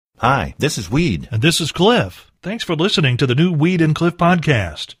Hi, this is Weed. And this is Cliff. Thanks for listening to the new Weed and Cliff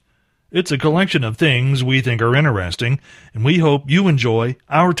podcast. It's a collection of things we think are interesting, and we hope you enjoy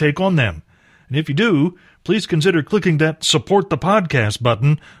our take on them. And if you do, please consider clicking that support the podcast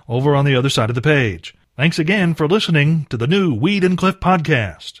button over on the other side of the page. Thanks again for listening to the new Weed and Cliff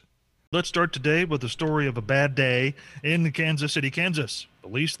podcast. Let's start today with the story of a bad day in Kansas City, Kansas.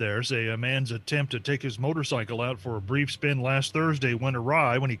 Police there say a man's attempt to take his motorcycle out for a brief spin last Thursday went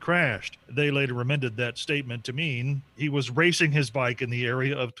awry when he crashed. They later amended that statement to mean he was racing his bike in the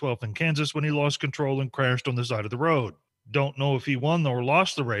area of 12th and Kansas when he lost control and crashed on the side of the road. Don't know if he won or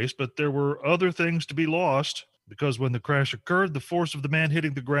lost the race, but there were other things to be lost, because when the crash occurred, the force of the man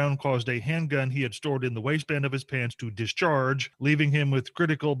hitting the ground caused a handgun he had stored in the waistband of his pants to discharge, leaving him with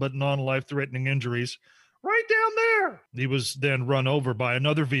critical but non-life-threatening injuries right down there. He was then run over by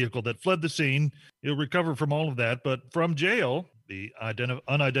another vehicle that fled the scene. He'll recover from all of that, but from jail, the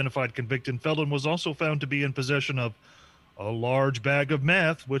unidentified convicted felon was also found to be in possession of a large bag of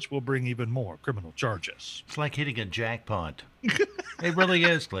meth, which will bring even more criminal charges. It's like hitting a jackpot. It really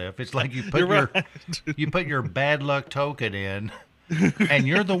is, Cliff. It's like you put you put your bad luck token in, and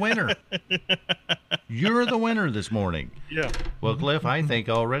you're the winner. You're the winner this morning. Yeah. Well, Cliff, I think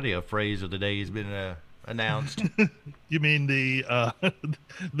already a phrase of the day has been announced. You mean the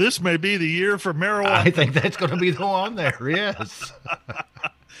this may be the year for marijuana? I think that's going to be the one there. Yes.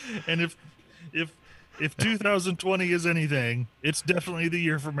 And if 2020 is anything, it's definitely the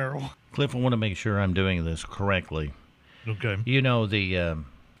year for marijuana. Cliff, I want to make sure I'm doing this correctly. Okay. You know the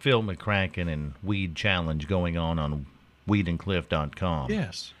Phil McCracken and Weed Challenge going on weedandcliff.com.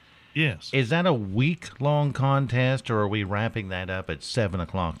 Yes. Yes. Is that a week-long contest, or are we wrapping that up at 7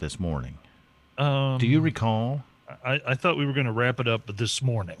 o'clock this morning? Do you recall? I thought we were going to wrap it up this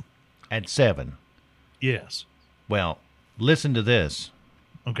morning. At 7? Yes. Well, listen to this.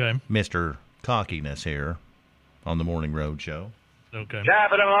 Okay. Mr. Cockiness here on the Morning Road Show. Okay.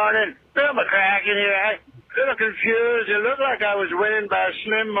 Top of the morning. Bill McCracken here. A little confused. It looked like I was winning by a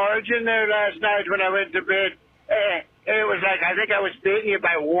slim margin there last night when I went to bed. It was like, I think I was beating you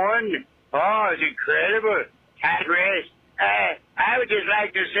by one. Oh, it was incredible. Tight race. I would just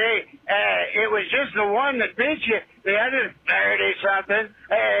like to say, it was just the one that beat you. The other 30-something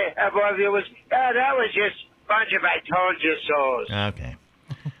above you was, that was just a bunch of I told you so's. Okay.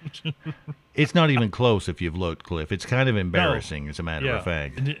 It's not even close if you've looked, Cliff. It's kind of embarrassing, as a matter of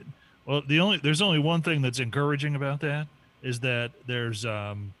fact. Well, there's only one thing that's encouraging about that is that there's,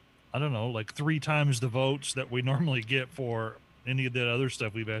 I don't know, like 3 times the votes that we normally get for any of that other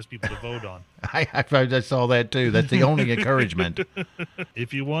stuff we've asked people to vote on. I saw that, too. That's the only encouragement.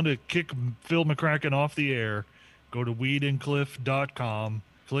 If you want to kick Phil McCracken off the air, go to weedandcliff.com,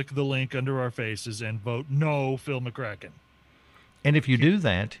 click the link under our faces, and vote no Phil McCracken. And if you do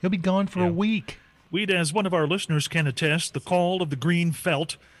that, he'll be gone for a week. Weed, as one of our listeners can attest, the call of the green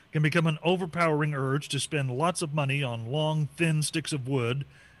felt can become an overpowering urge to spend lots of money on long, thin sticks of wood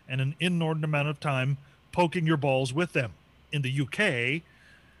and an inordinate amount of time poking your balls with them. In the UK,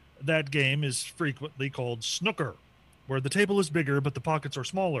 that game is frequently called snooker, where the table is bigger but the pockets are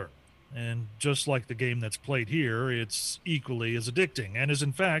smaller. And just like the game that's played here, it's equally as addicting and is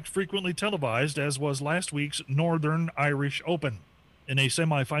in fact frequently televised, as was last week's Northern Irish Open. In a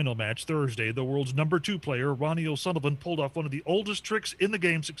semi-final match Thursday, the world's number 2 player, Ronnie O'Sullivan, pulled off one of the oldest tricks in the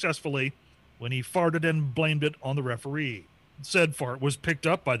game successfully when he farted and blamed it on the referee. Said fart was picked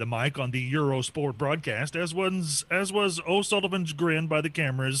up by the mic on the Eurosport broadcast, as was O'Sullivan's grin by the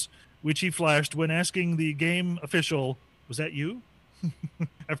cameras, which he flashed when asking the game official, "Was that you?"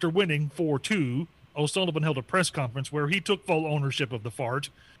 After winning 4-2, O'Sullivan held a press conference where he took full ownership of the fart,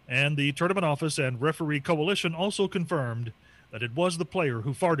 and the tournament office and referee coalition also confirmed that it was the player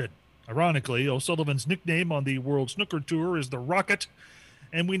who farted. Ironically, O'Sullivan's nickname on the World Snooker Tour is the Rocket,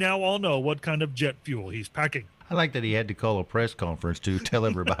 and we now all know what kind of jet fuel he's packing. I like that he had to call a press conference to tell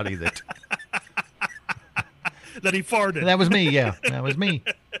everybody that that he farted. That was me, yeah. That was me.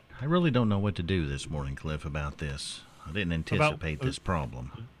 I really don't know what to do this morning, Cliff, about this. I didn't anticipate this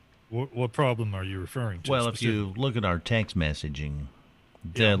problem. What problem are you referring to? Well, if you look at our text messaging,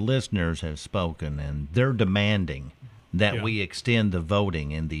 the listeners have spoken, and they're demanding that we extend the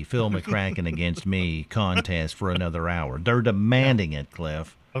voting in the Phil McCracken against me contest for another hour. They're demanding it,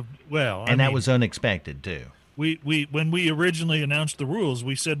 Cliff. That was unexpected, too. When we originally announced the rules,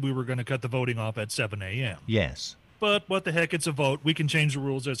 we said we were going to cut the voting off at 7 a.m. Yes. But what the heck, it's a vote. We can change the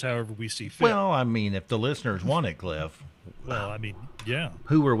rules as however we see fit. Well, I mean, if the listeners want it, Cliff. Well, I mean, yeah.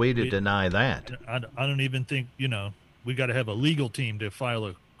 Who are we to deny that? I don't even think, we got to have a legal team to file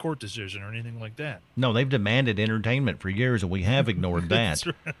a court decision or anything like that. No, they've demanded entertainment for years, and we have ignored that.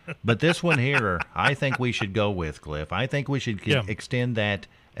 But this one here, I think we should go with, Cliff. I think we should extend that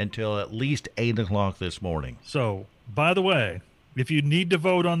until at least 8 o'clock this morning. So, by the way, if you need to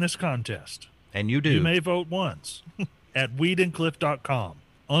vote on this contest, and you do, you may vote once at weedandcliff.com.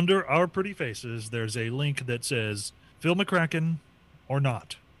 Under our pretty faces, there's a link that says Phil McCracken or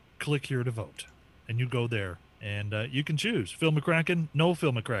not. Click here to vote. And you go there. And you can choose Phil McCracken, no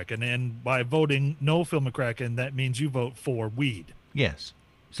Phil McCracken. And by voting no Phil McCracken, that means you vote for weed. Yes.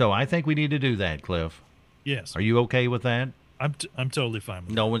 So I think we need to do that, Cliff. Yes. Are you okay with that? I'm totally fine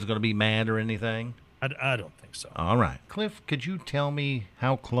with No one's going to be mad or anything? I don't think so. All right. Cliff, could you tell me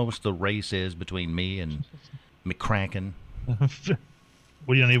how close the race is between me and McCracken?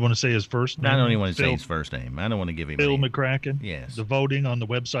 Well, you don't even want to say his first name? I don't even want to say his first name. I don't want to give him Phil McCracken? Yes. The voting on the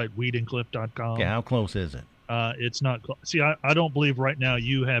website, weedandcliff.com. Okay, how close is it? It's not see, I don't believe right now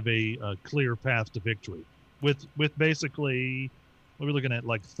you have a clear path to victory. With basically, what we're looking at,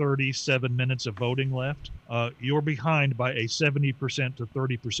 like 37 minutes of voting left. You're behind by a 70% to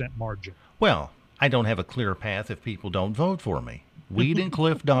 30% margin. Well, I don't have a clear path if people don't vote for me.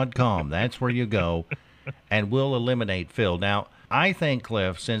 Weedandcliff.com. That's where you go, and we'll eliminate Phil. Now, I think,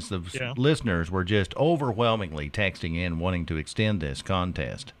 Cliff, since the listeners were just overwhelmingly texting in wanting to extend this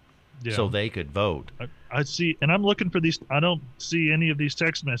contest so they could vote. I see, and I'm looking for these. I don't see any of these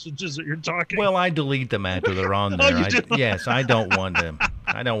text messages that you're talking. Well, I delete them after they're on there. Yes, I don't want to.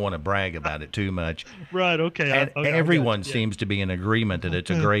 I don't want to brag about it too much. Right. Okay. And everyone seems to be in agreement that it's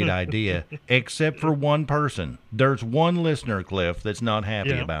a great idea, except for one person. There's one listener, Cliff, that's not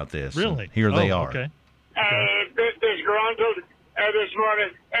happy about this. Really? Here they are. Okay. Disgruntled this morning.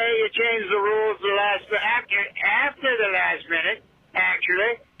 Hey, you changed the rules after the last minute.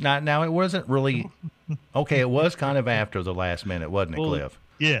 Actually. Now it wasn't really. Okay, it was kind of after the last minute, wasn't it, Cliff?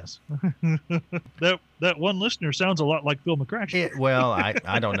 Yes. that one listener sounds a lot like Phil McCracken. Well,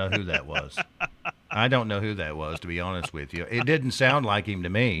 I don't know who that was. I don't know who that was, to be honest with you. It didn't sound like him to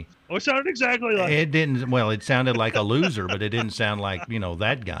me. Oh, it sounded exactly like it. Didn't. Well, it sounded like a loser, but it didn't sound like,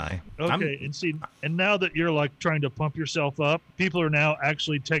 that guy. Okay, and now that you're like trying to pump yourself up, people are now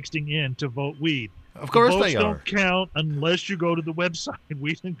actually texting in to vote weed. Of course Votes they are. Don't count unless you go to the website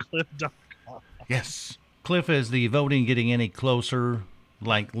weedandcliff.com. Yes. Cliff, is the voting getting any closer,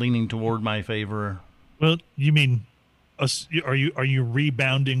 like leaning toward my favor? Well, you mean, are you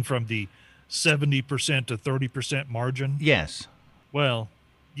rebounding from the 70% to 30% margin? Yes. Well,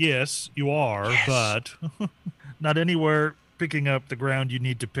 yes, you are, but not anywhere picking up the ground you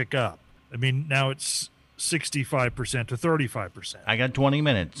need to pick up. I mean, now it's 65% to 35%. I got 20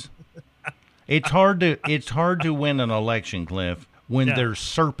 minutes. It's hard to win an election, Cliff, when there's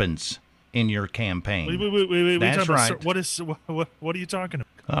serpents in your campaign. Wait. That's right. What are you talking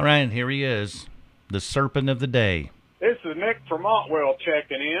about? All right, here he is, the serpent of the day. This is Nick from Otwell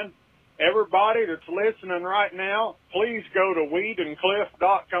checking in. Everybody that's listening right now, please go to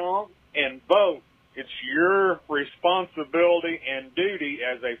weedandcliff.com and vote. It's your responsibility and duty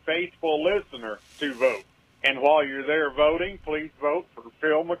as a faithful listener to vote. And while you're there voting, please vote for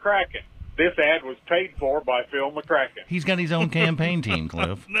Phil McCracken. This ad was paid for by Phil McCracken. He's got his own campaign team,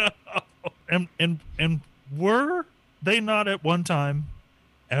 Cliff. No. And were they not at one time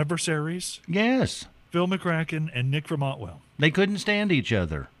adversaries? Yes. Phil McCracken and Nick from Otwell. They couldn't stand each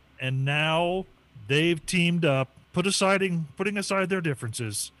other. And now they've teamed up, putting aside their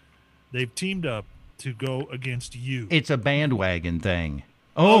differences, they've teamed up to go against you. It's a bandwagon thing.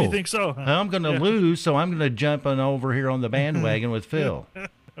 Oh, you think so? Huh? I'm going to lose, so I'm going to jump on over here on the bandwagon with Phil.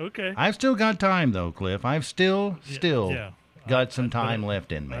 Okay. I've still got time, though, Cliff. I've still got some time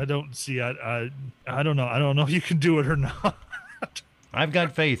left in me. I don't see. I don't know. I don't know if you can do it or not. I've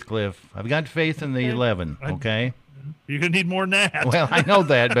got faith, Cliff. I've got faith in the 11, okay? You're going to need more than that. Well, I know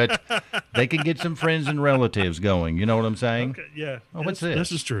that, but they can get some friends and relatives going. You know what I'm saying? Okay, yeah. Oh, what's this?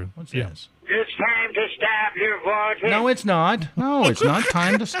 This is true. What's this? It's time to stop your voting. No, it's not. No, it's not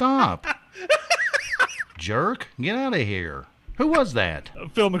time to stop. Jerk, get out of here. Who was that?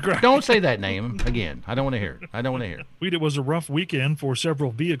 Phil McCracken. Don't say that name again. I don't want to hear it. It was a rough weekend for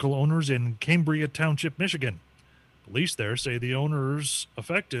several vehicle owners in Cambria Township, Michigan. Police there say the owners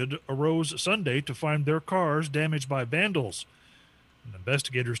affected arose Sunday to find their cars damaged by vandals. And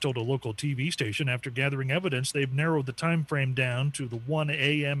investigators told a local TV station after gathering evidence they've narrowed the time frame down to the 1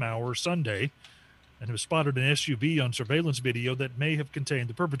 a.m. hour Sunday and have spotted an SUV on surveillance video that may have contained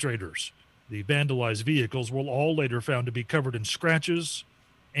the perpetrators. The vandalized vehicles were all later found to be covered in scratches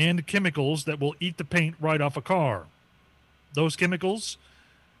and chemicals that will eat the paint right off a car. Those chemicals,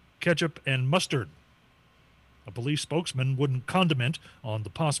 ketchup and mustard. A police spokesman wouldn't comment on the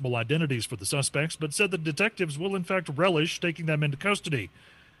possible identities for the suspects, but said the detectives will in fact relish taking them into custody.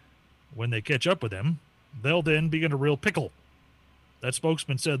 When they catch up with them, they'll then be in a real pickle. That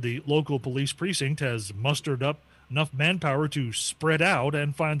spokesman said the local police precinct has mustered up enough manpower to spread out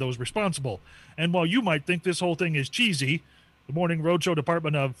and find those responsible. And while you might think this whole thing is cheesy, the Morning Roadshow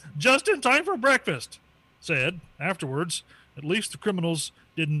department of Just in Time for Breakfast said afterwards, at least the criminals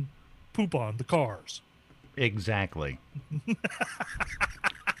didn't poop on the cars. Exactly.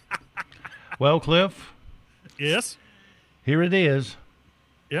 Well, Cliff, Yes? here it is.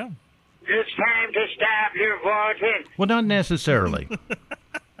 Yeah. It's time to stop your voting. Well, not necessarily.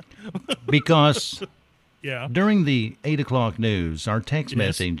 Because Yeah. during the 8 o'clock news, our text Yes.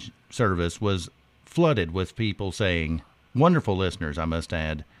 message service was flooded with people saying, wonderful listeners, I must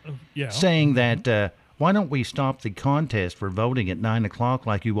add, Yeah. saying that, why don't we stop the contest for voting at 9 o'clock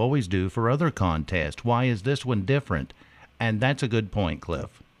like you always do for other contests? Why is this one different? And that's a good point,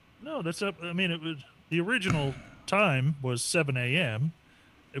 Cliff. No, that's up. I mean, it was the original time was 7 a.m.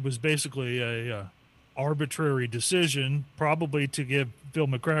 It was basically a arbitrary decision, probably to give Phil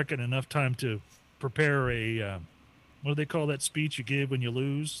McCracken enough time to prepare a what do they call that speech you give when you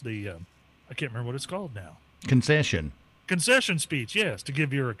lose? I can't remember what it's called now. Concession. Concession speech, yes, to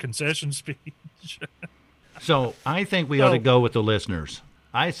give your concession speech. So I think we ought to go with the listeners.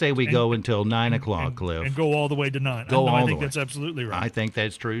 I say we go until 9 o'clock, Cliff. And go all the way to 9. Go all I the think way. that's absolutely right. I think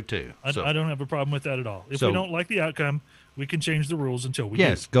that's true, too. I don't have a problem with that at all. If So- we don't like the outcome, we can change the rules until we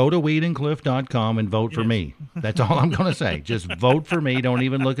Yes, go to weedandcliff.com and vote for Yes. me. That's all I'm going to say. Just vote for me. Don't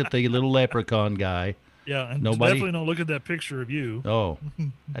even look at the little leprechaun guy. do. Yeah, and Nobody- definitely don't look at that picture of you. Oh,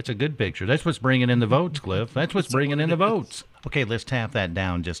 that's a good picture. That's what's bringing in the votes, Cliff. That's what's bringing in the votes. Okay, let's tap that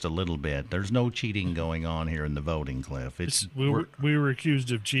down just a little bit. There's no cheating going on here in the voting, Cliff. We were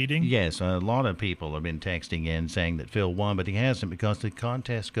accused of cheating. Yes, a lot of people have been texting in saying that Phil won, but he hasn't because the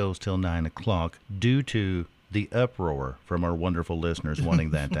contest goes till 9 o'clock due to the uproar from our wonderful listeners wanting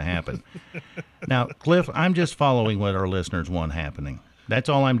that to happen. Now, Cliff, I'm just following what our listeners want happening. That's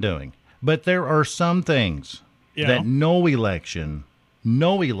all I'm doing. But there are some things Yeah. that no election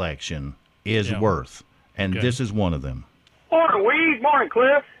is Yeah. worth, and Okay. this is one of them. Morning, Weed. Morning,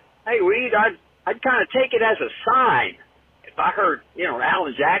 Cliff. Hey, Weed, I'd kind of take it as a sign. If I heard,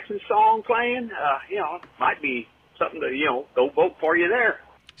 Alan Jackson's song playing, it might be something to, go vote for you there.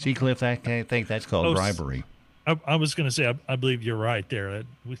 See, Cliff, I think that's called Oh, bribery. I was going to say, I believe you're right there.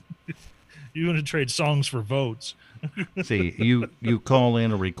 You're going to trade songs for votes. See, you call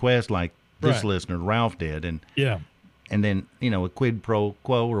in a request like this Right. listener, Ralph, did, and Yeah. then, a quid pro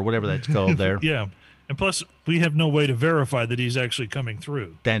quo or whatever that's called there. Yeah. And plus, we have no way to verify that he's actually coming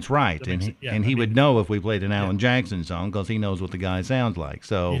through. That's right. That And makes he, it- yeah, and I he mean- would know if we played an Alan Jackson song because he knows what the guy sounds like.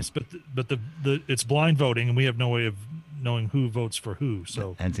 So Yes, but the it's blind voting, and we have no way of knowing who votes for who.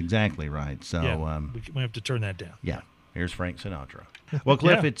 So that's exactly right. So, yeah, we have to turn that down. yeah, here's Frank Sinatra. Well,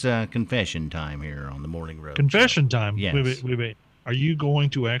 Cliff, Yeah. it's confession time here on the Morning Road. Confession time. Yes. Wait. Are you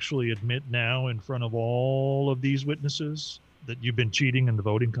going to actually admit now in front of all of these witnesses that you've been cheating in the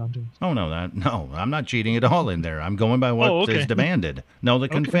voting contest? Oh, no, I'm not cheating at all in there. I'm going by what Oh, okay. is demanded. No, the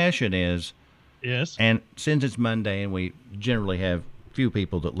confession is, Yes. and since it's Monday and we generally have few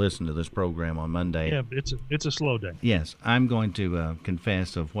people that listen to this program on Monday. Yeah, it's a slow day. Yes, I'm going to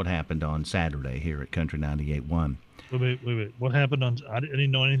confess of what happened on Saturday here at Country 98.1. Wait. What happened on? I didn't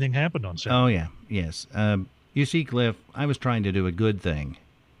know anything happened on Saturday. Oh, yeah, yes. You see, Cliff, I was trying to do a good thing,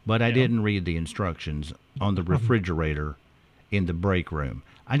 but I Yeah. didn't read the instructions on the refrigerator in the break room.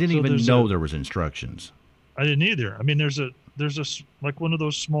 I didn't So even there's know there was instructions. I didn't either. I mean, there's a like one of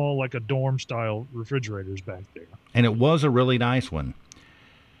those small, like a dorm style refrigerators back there. And it was a really nice one.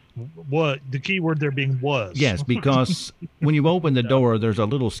 What the key word there being was? Yes, because when you open the door, there's a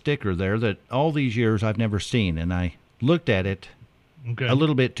little sticker there that all these years I've never seen, and I looked at it Okay. a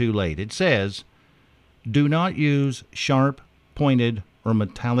little bit too late. It says, do not use sharp, pointed, or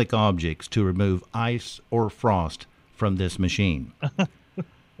metallic objects to remove ice or frost from this machine.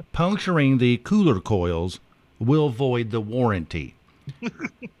 Puncturing the cooler coils will void the warranty.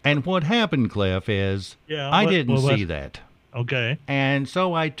 And what happened, Cliff, is Yeah, I what- didn't well, see that. Okay. And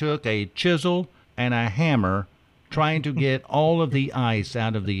so I took a chisel and a hammer trying to get all of the ice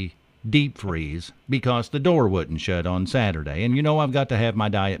out of the deep freeze because the door wouldn't shut on Saturday. And I've got to have my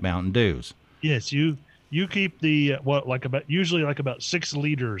Diet Mountain Dews. Yes, you keep the usually about 6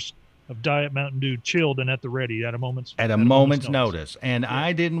 liters of Diet Mountain Dew chilled and at the ready at a moment's Notice. And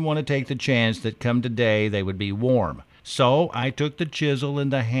I didn't want to take the chance that come today they would be warm. So I took the chisel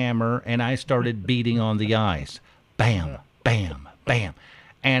and the hammer and I started beating on the ice. Bam, bam, bam.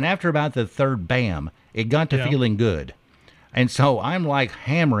 And after about the third bam, It got to Yeah. feeling good. And so I'm like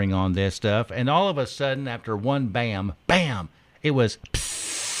hammering on this stuff, and all of a sudden, after one bam, it was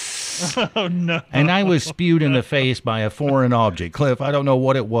psst, Oh, no. and I was spewed in the face by a foreign object. Cliff, I don't know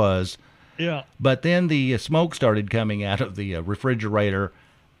what it was, Yeah. but then the smoke started coming out of the refrigerator,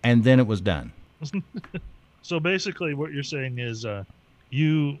 and then it was done. So basically, what you're saying is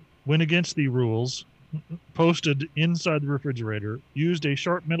you went against the rules, posted inside the refrigerator, used a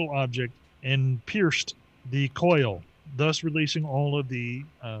sharp metal object, and pierced the coil, thus releasing all of the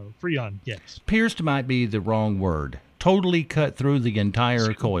Freon gas. Pierced might be the wrong word. Totally cut through the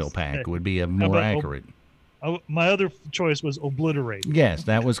entire coil pack would be a more about accurate. My other choice was obliterate. Yes,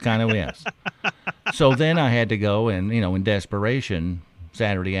 that was kind of yes. So then I had to go and, in desperation,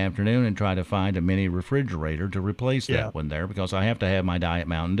 Saturday afternoon and try to find a mini refrigerator to replace Yeah. that one there because I have to have my Diet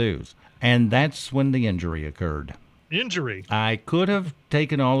Mountain Dews. And that's when the injury occurred. Injury. I could have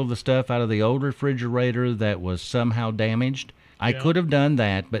taken all of the stuff out of the old refrigerator that was somehow damaged. I Yeah. could have done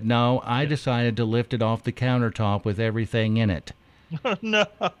that, but no, I decided to lift it off the countertop with everything in it. No.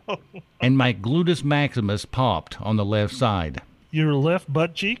 And my gluteus maximus popped on the left side. Your left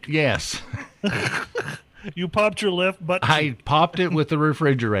butt cheek? Yes. You popped your left butt cheek. I popped it with the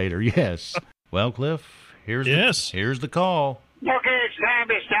refrigerator, yes. Well, Cliff, here's the call. Okay, it's time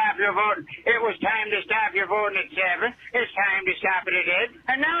to stop your voting. It was time to stop your voting at 7. It's time to stop it at 8.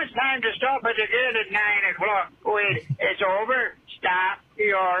 And now it's time to stop it again at 9 o'clock. Wait, it's over. Stop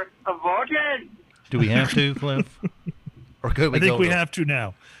your voting. Do we have to, Cliff? Or could we I think go we to- have to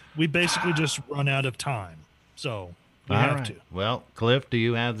now. We basically just run out of time. So we All have right. to. Well, Cliff, do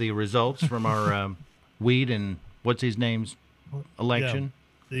you have the results from our weed and what's his name's election?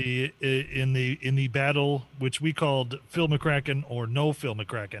 In the battle, which we called Phil McCracken or no Phil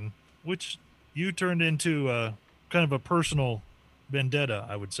McCracken, which you turned into kind of a personal vendetta,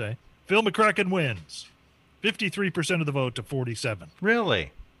 I would say. Phil McCracken wins, 53% of the vote to 47.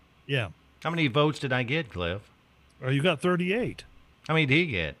 Really? Yeah. How many votes did I get, Cliff? Oh, you got 38. How many did he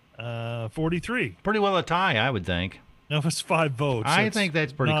get? 43. Pretty well a tie, I would think. No, it's 5 votes. I It's think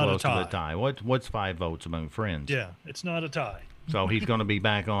that's pretty not close a to the tie. What's 5 votes among friends? Yeah, it's not a tie. So he's going to be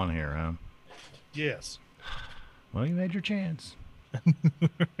back on here, huh? Yes. Well, you had your chance.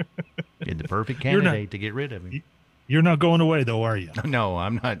 You're the perfect You're not- candidate to get rid of him. You're not going away, though, are you? No,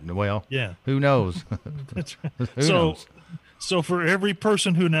 I'm not. Well, Yeah. who knows? That's right. Who knows? So for every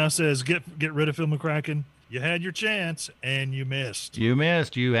person who now says get rid of Phil McCracken, you had your chance and you missed. You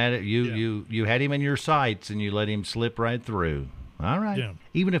missed. You had it. Yeah. You had him in your sights, and you let him slip right through. All right. Yeah.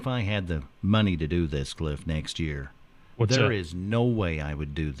 Even if I had the money to do this, Cliff, next year, What's there that? is no way I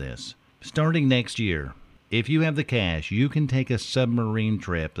would do this. Starting next year, if you have the cash, you can take a submarine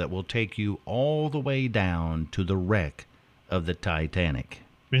trip that will take you all the way down to the wreck of the Titanic.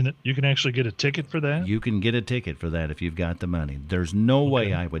 I mean, you can actually get a ticket for that? You can get a ticket for that if you've got the money. There's no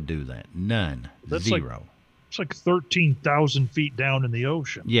way I would do that. None. That's like- Zero. It's like 13,000 feet down in the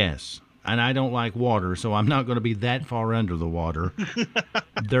ocean. Yes. And I don't like water, so I'm not going to be that far under the water.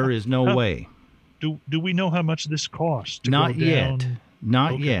 There is no way. Do we know how much this costs? To Not go yet. down?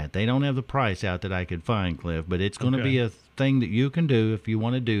 Not Okay. yet. They don't have the price out that I could find, Cliff, but it's going to Okay. be a thing that you can do if you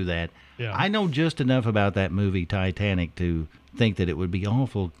want to do that. Yeah. I know just enough about that movie Titanic to think that it would be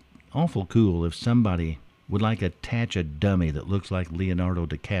awful cool if somebody would like attach a dummy that looks like Leonardo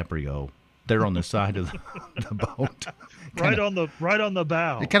DiCaprio there on the side of the boat. Right on the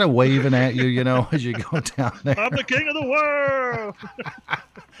bow. Kind of waving at you, as you go down there. I'm the king of the world.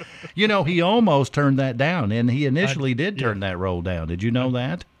 He almost turned that down, and he initially did turn that role down. Did you know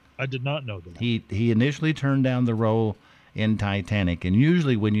that? I did not know that. He initially turned down the role in Titanic, and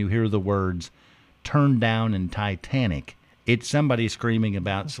usually when you hear the words "turn down" in Titanic, it's somebody screaming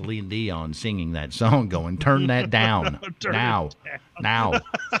about Celine Dion singing that song, going, "Turn that down Turn now, it down." now."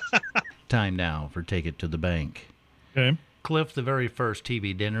 Time now for Take It to the Bank. Okay. Cliff, the very first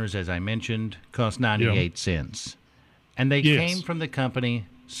TV dinners, as I mentioned, cost 98 cents, and they Yes. came from the company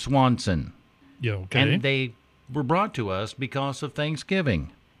Swanson. Yeah. Okay. And they were brought to us because of Thanksgiving.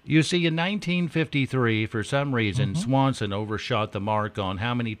 You see, in 1953, for some reason, Swanson overshot the mark on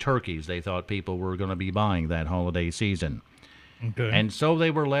how many turkeys they thought people were going to be buying that holiday season. okay. And so they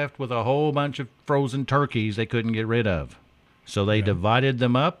were left with a whole bunch of frozen turkeys they couldn't get rid of. So they divided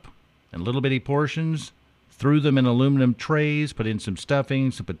them up in little bitty portions, threw them in aluminum trays, put in some stuffing,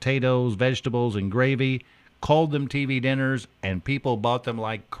 some potatoes, vegetables, and gravy, called them TV dinners, and people bought them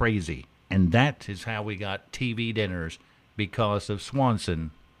like crazy. And that is how we got TV dinners, because of Swanson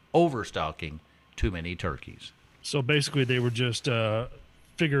overstocking too many turkeys. So basically, they were just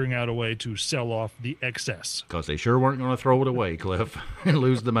figuring out a way to sell off the excess. Because they sure weren't going to throw it away, Cliff, and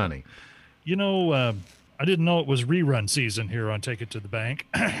lose the money. I didn't know it was rerun season here on Take It to the Bank.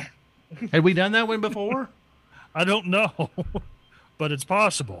 Had we done that one before? I don't know, but it's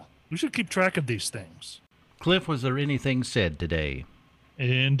possible. We should keep track of these things. Cliff, was there anything said today?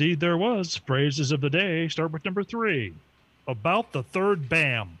 Indeed there was. Phrases of the day start with number 3. About the third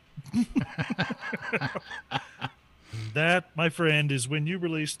bam. That, my friend, is when you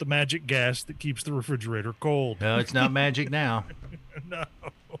release the magic gas that keeps the refrigerator cold. No, it's not magic now. No.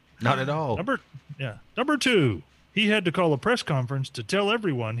 Not at all. Number 2. He had to call a press conference to tell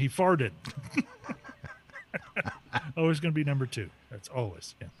everyone he farted. Always going to be number 2. That's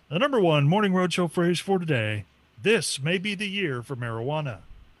always. Yeah. The number 1 Morning Roadshow phrase for today. This may be the year for marijuana.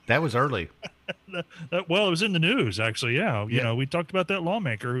 That was early. Well, it was in the news, actually. Yeah. You know, we talked about that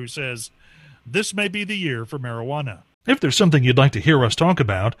lawmaker who says, this may be the year for marijuana. If there's something you'd like to hear us talk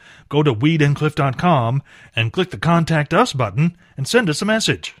about, go to weedandcliff.com and click the Contact Us button and send us a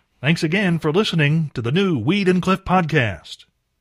message. Thanks again for listening to the new Weed and Cliff podcast.